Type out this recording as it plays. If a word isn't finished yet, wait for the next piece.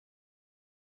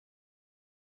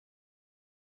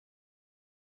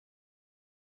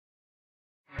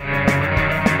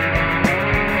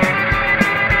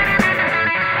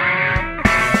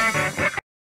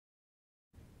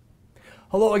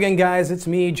Hello again, guys. It's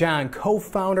me, John,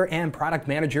 co-founder and product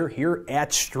manager here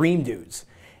at Stream Dudes.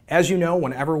 As you know,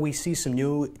 whenever we see some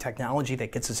new technology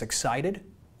that gets us excited,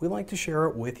 we like to share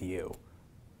it with you.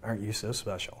 Aren't you so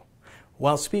special?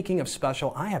 Well, speaking of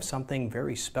special, I have something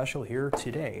very special here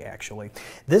today, actually.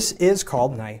 This is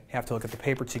called, and I have to look at the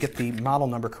paper to get the model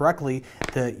number correctly,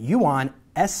 the Yuan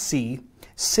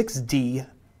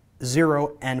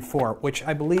SC6D0N4, which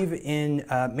I believe in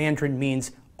Mandarin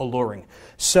means alluring.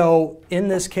 So in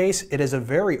this case, it is a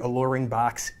very alluring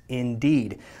box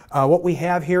indeed. What we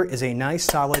have here is a nice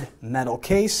solid metal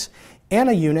case and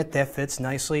a unit that fits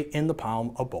nicely in the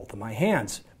palm of both of my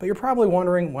hands. But you're probably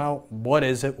wondering, well, what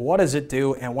is it? What does it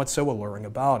do? And what's so alluring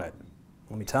about it?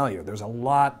 Let me tell you, there's a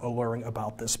lot alluring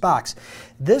about this box.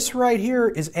 This right here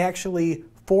is actually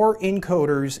 4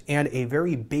 encoders and a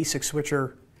very basic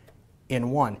switcher in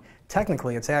one.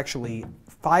 Technically, it's actually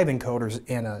 5 encoders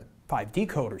and 5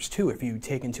 decoders too, if you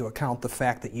take into account the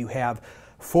fact that you have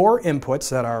 4 inputs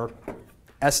that are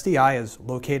SDI is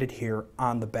located here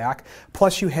on the back,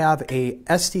 plus you have a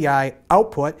SDI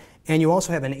output, and you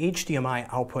also have an HDMI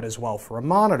output as well for a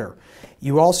monitor.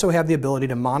 You also have the ability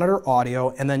to monitor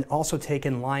audio and then also take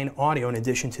in line audio in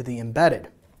addition to the embedded.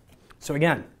 So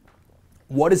again,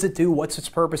 what does it do? What's its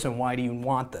purpose, and why do you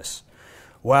want this?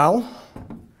 Well,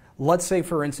 let's say,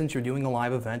 for instance, you're doing a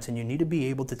live event and you need to be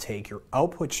able to take your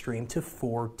output stream to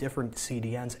 4 different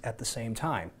CDNs at the same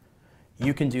time.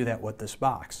 You can do that with this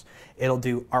box. It'll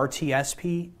do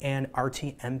RTSP and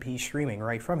RTMP streaming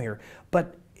right from here,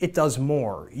 but it does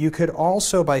more. You could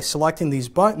also, by selecting these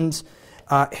buttons,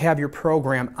 have your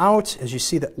program out. As you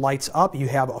see, that lights up. You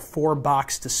have a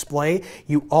 4-box display.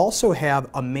 You also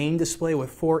have a main display with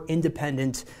 4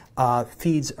 independent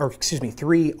feeds, or excuse me,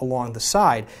 3 along the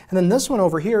side. And then this one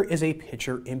over here is a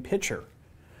picture-in-picture.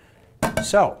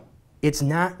 So it's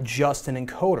not just an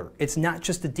encoder. It's not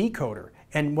just a decoder.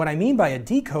 And what I mean by a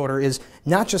decoder is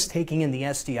not just taking in the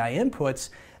SDI inputs.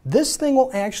 This thing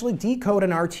will actually decode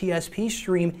an RTSP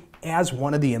stream as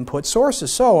one of the input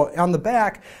sources. So on the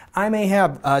back, I may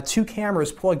have 2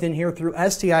 cameras plugged in here through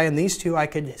SDI, and these 2 I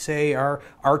could say are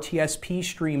RTSP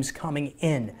streams coming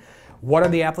in. What are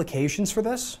the applications for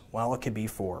this? Well, it could be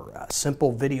for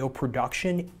simple video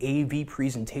production, AV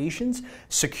presentations,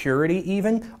 security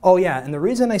even. Oh yeah, and the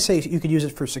reason I say you could use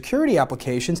it for security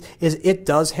applications is it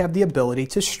does have the ability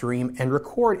to stream and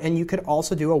record, and you could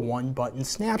also do a 1-button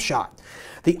snapshot.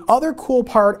 The other cool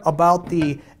part about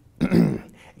the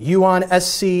Yuan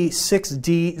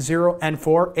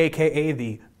SC6D0N4, aka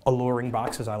the alluring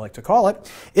box, as I like to call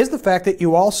it, is the fact that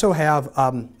you also have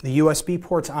the USB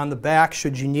ports on the back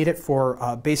should you need it for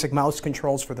basic mouse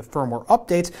controls for the firmware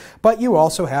updates, but you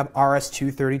also have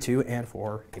RS-232 and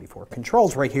 484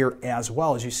 controls right here as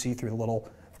well, as you see through the little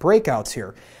breakouts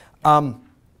here. I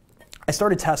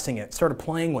started testing it, started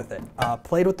playing with it,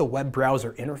 played with the web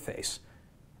browser interface.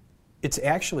 It's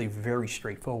actually very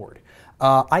straightforward.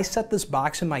 I set this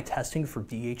box in my testing for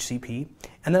DHCP,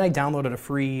 and then I downloaded a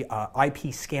free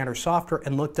IP scanner software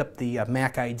and looked up the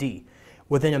MAC ID.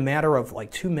 Within a matter of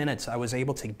like 2 minutes, I was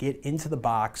able to get into the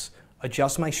box,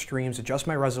 adjust my streams, adjust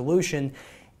my resolution,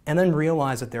 and then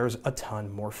realize that there's a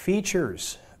ton more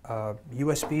features.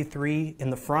 USB 3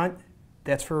 in the front,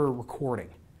 that's for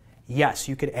recording. Yes,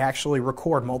 you could actually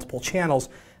record multiple channels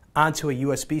onto a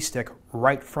USB stick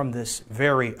right from this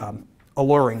very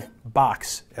alluring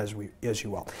box, as you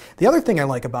will. The other thing I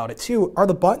like about it too are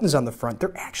the buttons on the front.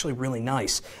 They're actually really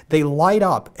nice. They light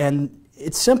up, and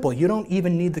it's simple. You don't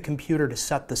even need the computer to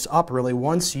set this up really.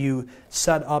 Once you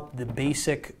set up the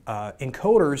basic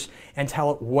encoders and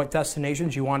tell it what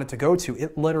destinations you want it to go to,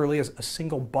 it literally is a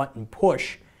single button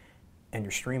push and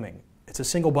you're streaming. It's a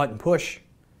single button push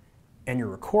and you're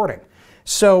recording.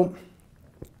 So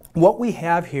what we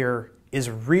have here is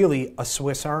really a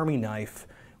Swiss Army knife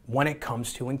when it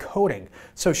comes to encoding.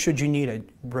 So should you need a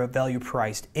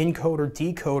value-priced encoder,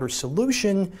 decoder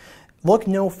solution, look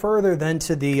no further than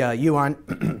to the Yuan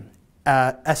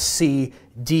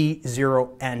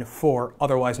SC6D0N4,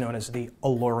 otherwise known as the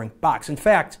alluring box. In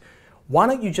fact, why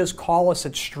don't you just call us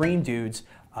at Stream Dudes,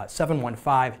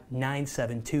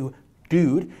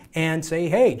 715-972-DUDE, and say,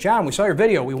 hey, John, we saw your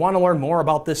video. We want to learn more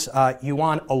about this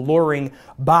Yuan alluring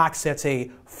box that's a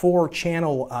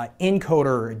 4-channel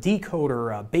encoder,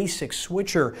 decoder, basic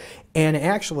switcher, and it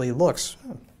actually looks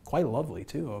quite lovely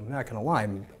too. I'm not going to lie.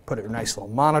 Put a nice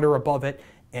little monitor above it,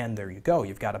 and there you go.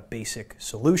 You've got a basic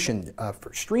solution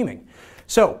for streaming.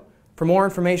 So for more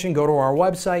information, go to our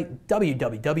website,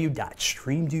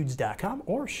 www.streamdudes.com,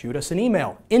 or shoot us an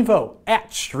email,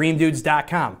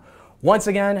 info@streamdudes.com. Once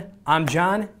again, I'm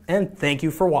John, and thank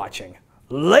you for watching.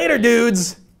 Later,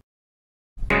 dudes!